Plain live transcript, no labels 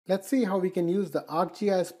Let's see how we can use the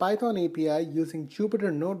ArcGIS Python API using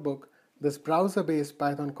Jupyter Notebook, this browser-based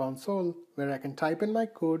Python console where I can type in my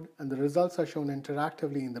code and the results are shown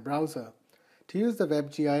interactively in the browser. To use the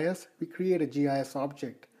WebGIS, we create a GIS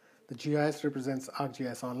object. The GIS represents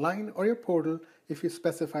ArcGIS Online or your portal if you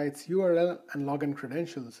specify its URL and login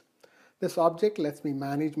credentials. This object lets me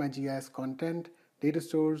manage my GIS content, data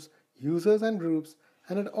stores, users and groups,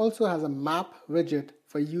 and it also has a map widget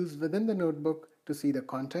for use within the notebook to see the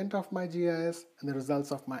content of my GIS and the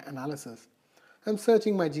results of my analysis. I'm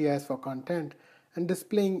searching my GIS for content and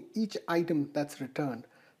displaying each item that's returned.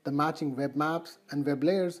 The matching web maps and web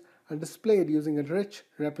layers are displayed using a rich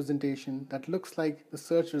representation that looks like the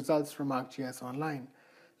search results from ArcGIS Online.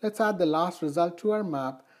 Let's add the last result to our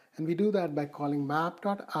map, and we do that by calling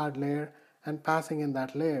map.addLayer and passing in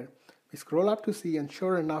that layer. We scroll up to see, and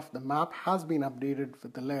sure enough, the map has been updated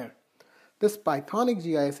with the layer. This Pythonic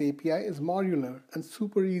GIS API is modular and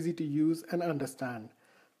super easy to use and understand.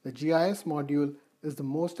 The GIS module is the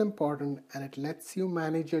most important, and it lets you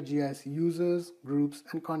manage your GIS users, groups,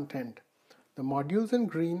 and content. The modules in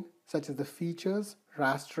green, such as the features,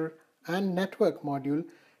 raster, and network module,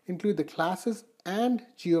 include the classes and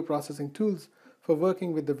geoprocessing tools for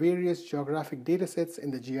working with the various geographic datasets in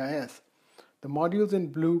the GIS. The modules in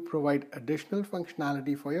blue provide additional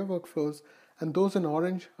functionality for your workflows, and those in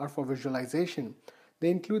orange are for visualization.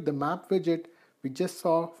 They include the map widget we just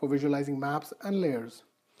saw for visualizing maps and layers.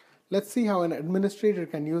 Let's see how an administrator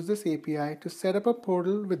can use this API to set up a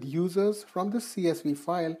portal with users from this CSV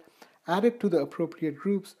file, add it to the appropriate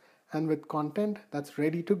groups, and with content that's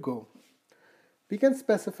ready to go. We can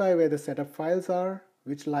specify where the setup files are,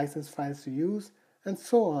 which license files to use, and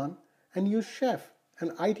so on, and use Chef,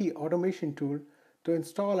 an IT automation tool, to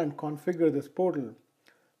install and configure this portal.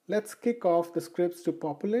 Let's kick off the scripts to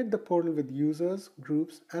populate the portal with users,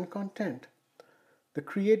 groups, and content. The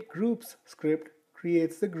Create Groups script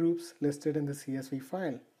creates the groups listed in the CSV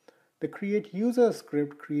file. The Create Users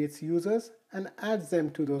script creates users and adds them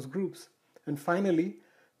to those groups. And finally,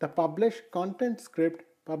 the Publish Content script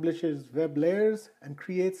publishes web layers and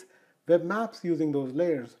creates web maps using those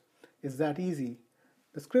layers. It's that easy.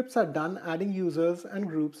 The scripts are done adding users and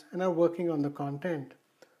groups and are working on the content.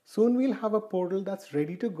 Soon we'll have a portal that's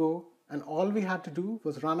ready to go, and all we had to do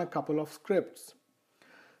was run a couple of scripts.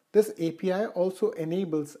 This API also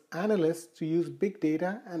enables analysts to use big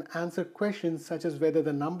data and answer questions such as whether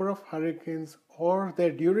the number of hurricanes or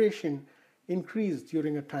their duration increased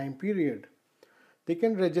during a time period. They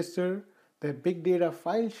can register their big data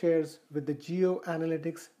file shares with the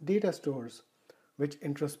Geoanalytics data stores, which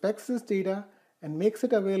introspects this data and makes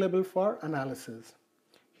it available for analysis.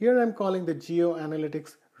 Here I'm calling the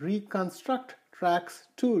Geoanalytics Reconstruct Tracks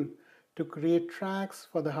tool to create tracks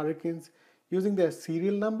for the hurricanes using their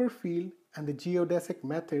serial number field and the geodesic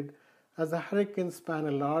method as the hurricanes span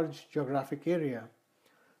a large geographic area.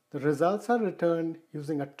 The results are returned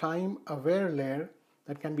using a time-aware layer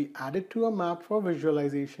that can be added to a map for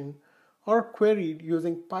visualization or queried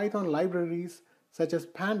using Python libraries such as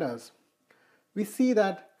pandas. We see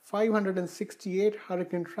that 568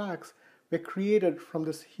 hurricane tracks were created from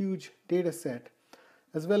this huge data set,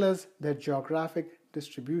 as well as their geographic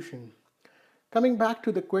distribution. Coming back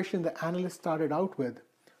to the question the analyst started out with,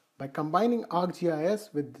 by combining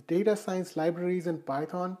ArcGIS with the data science libraries in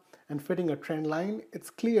Python and fitting a trend line, it's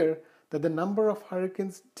clear that the number of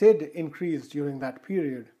hurricanes did increase during that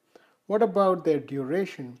period. What about their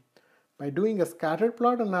duration? By doing a scatter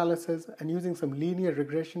plot analysis and using some linear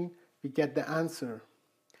regression, we get the answer.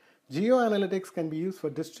 Geoanalytics can be used for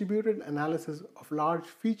distributed analysis of large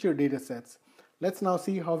feature datasets. Let's now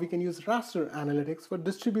see how we can use Raster Analytics for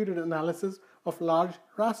distributed analysis of large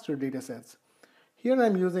raster datasets. Here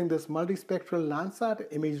I'm using this multispectral Landsat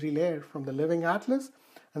imagery layer from the Living Atlas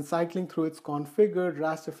and cycling through its configured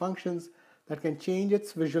raster functions that can change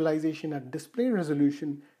its visualization at display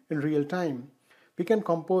resolution in real time. We can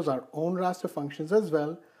compose our own raster functions as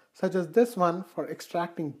well, such as this one for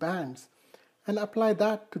extracting bands, and apply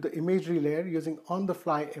that to the imagery layer using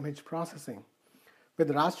on-the-fly image processing. With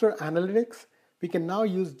Raster Analytics, we can now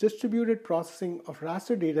use distributed processing of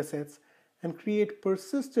raster datasets and create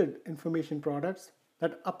persisted information products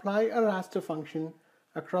that apply a raster function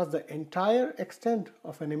across the entire extent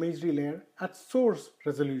of an imagery layer at source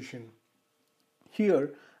resolution.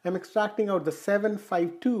 Here, I'm extracting out the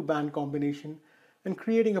 752 band combination and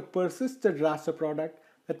creating a persisted raster product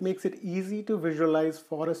that makes it easy to visualize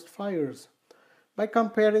forest fires. By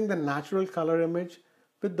comparing the natural color image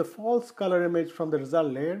with the false color image from the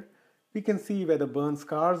result layer, we can see where the burn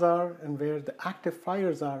scars are and where the active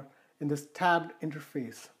fires are in this tabbed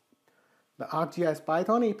interface. The ArcGIS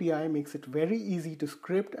Python API makes it very easy to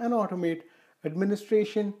script and automate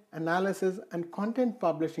administration, analysis, and content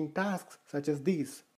publishing tasks such as these.